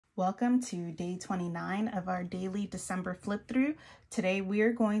Welcome to day 29 of our daily December flip through. Today we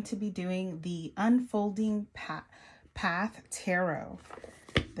are going to be doing the Unfolding Path Tarot.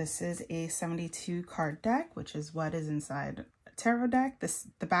 This is a 72 card deck, which is what is inside a tarot deck.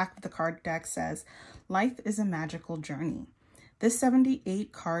 The back of the card deck says, "Life is a magical journey." This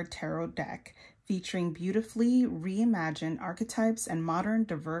 78 card tarot deck, featuring beautifully reimagined archetypes and modern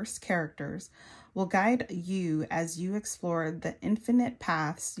diverse characters, will guide you as you explore the infinite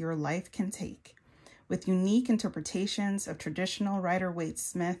paths your life can take. With unique interpretations of traditional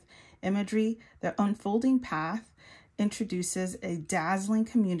Rider-Waite-Smith imagery, the Unfolding Path introduces a dazzling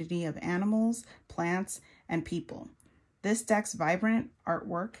community of animals, plants, and people. This deck's vibrant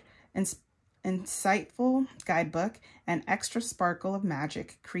artwork, insightful guidebook, and extra sparkle of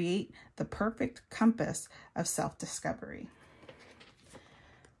magic create the perfect compass of self-discovery.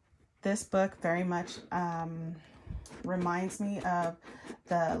 This book very much reminds me of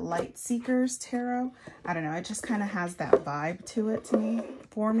the Light Seekers Tarot. I don't know, it just kind of has that vibe to it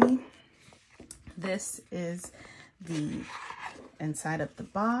for me. This is the inside of the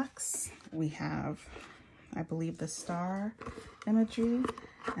box. We have, I believe, the star imagery.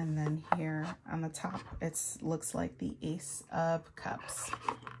 And then here on the top, it looks like the Ace of Cups.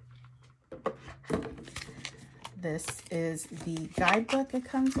 This is the guidebook it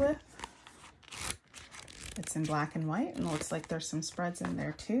comes with. It's in black and white, and it looks like there's some spreads in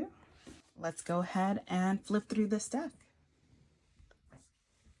there too. Let's go ahead and flip through this deck.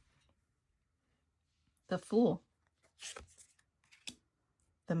 The Fool,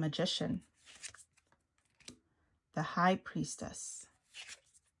 the Magician, the High Priestess,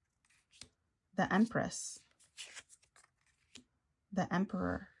 the Empress, the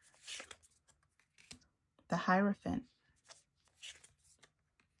Emperor, the Hierophant,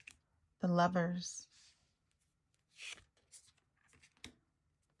 the Lovers,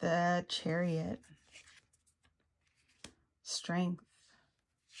 the Chariot, Strength,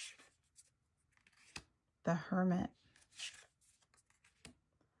 the Hermit,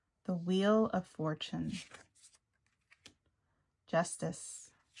 the Wheel of Fortune,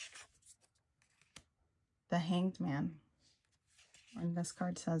 Justice, the Hanged Man, and this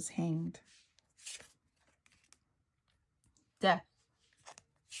card says Hanged, Death,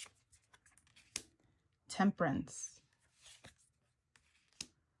 Temperance,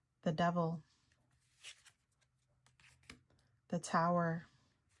 the Devil, the Tower,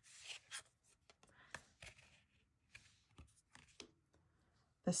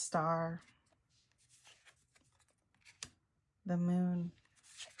 the Star, the Moon,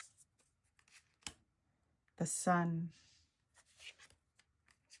 the Sun,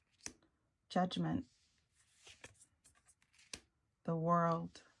 Judgment, the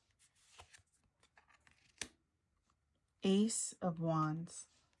World, Ace of Wands,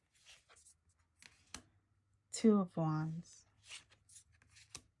 Two of Wands,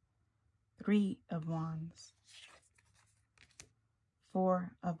 Three of Wands,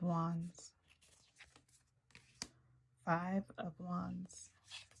 Four of Wands, Five of Wands,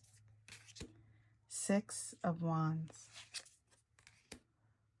 Six of Wands,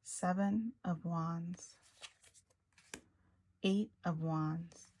 Seven of Wands, Eight of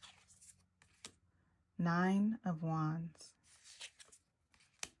Wands, Nine of Wands,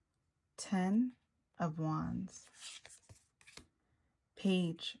 10 of Wands,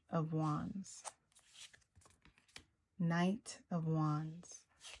 Page of Wands, Knight of Wands,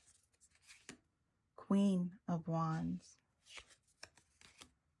 Queen of Wands,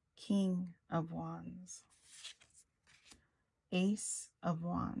 King of Wands, Ace of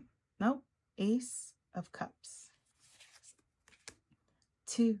Wands, Ace of Cups,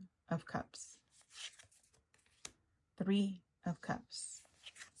 Two of Cups, Three of Cups,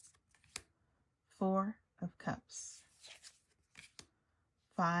 Four of Cups,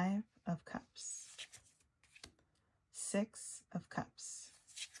 Five of Cups, Six of Cups,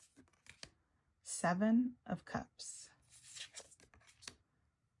 Seven of Cups,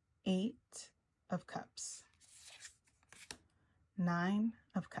 Eight of Cups, Nine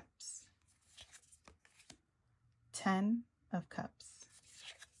of Cups, 10 of Cups,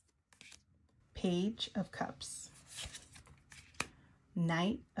 Page of Cups,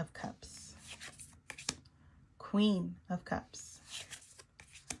 Knight of Cups, Queen of Cups,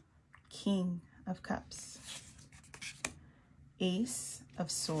 King of Cups, Ace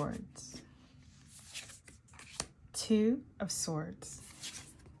of Swords, Two of Swords,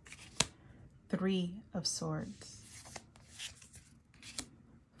 Three of Swords,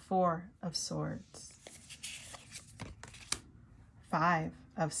 Four of Swords, Five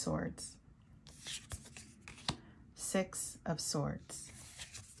of Swords, Six of Swords,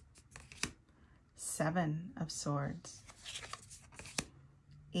 7 of Swords,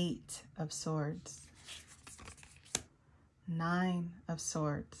 8 of Swords, 9 of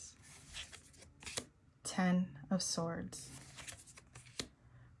Swords, 10 of Swords,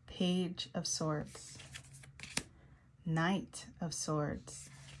 Page of Swords, Knight of Swords,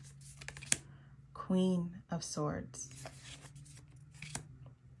 Queen of Swords,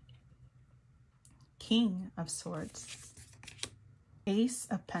 King of Swords, Ace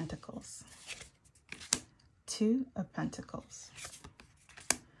of Pentacles, 2 of Pentacles,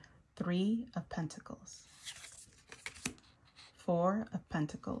 3 of Pentacles, 4 of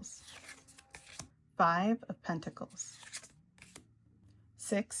Pentacles, 5 of Pentacles,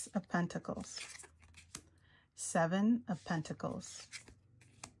 6 of Pentacles, 7 of Pentacles,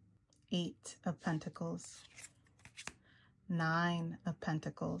 8 of Pentacles, 9 of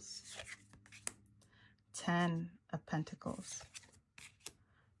Pentacles, 10 of Pentacles,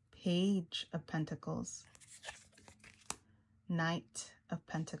 Page of Pentacles, Knight of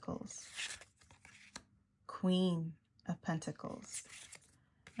Pentacles, Queen of Pentacles,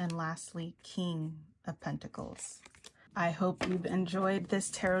 and lastly, King of Pentacles. I hope you've enjoyed this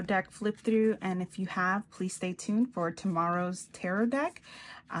tarot deck flip through, and if you have, please stay tuned for tomorrow's tarot deck,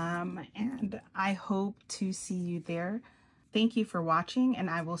 and I hope to see you there. Thank you for watching, and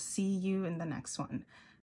I will see you in the next one.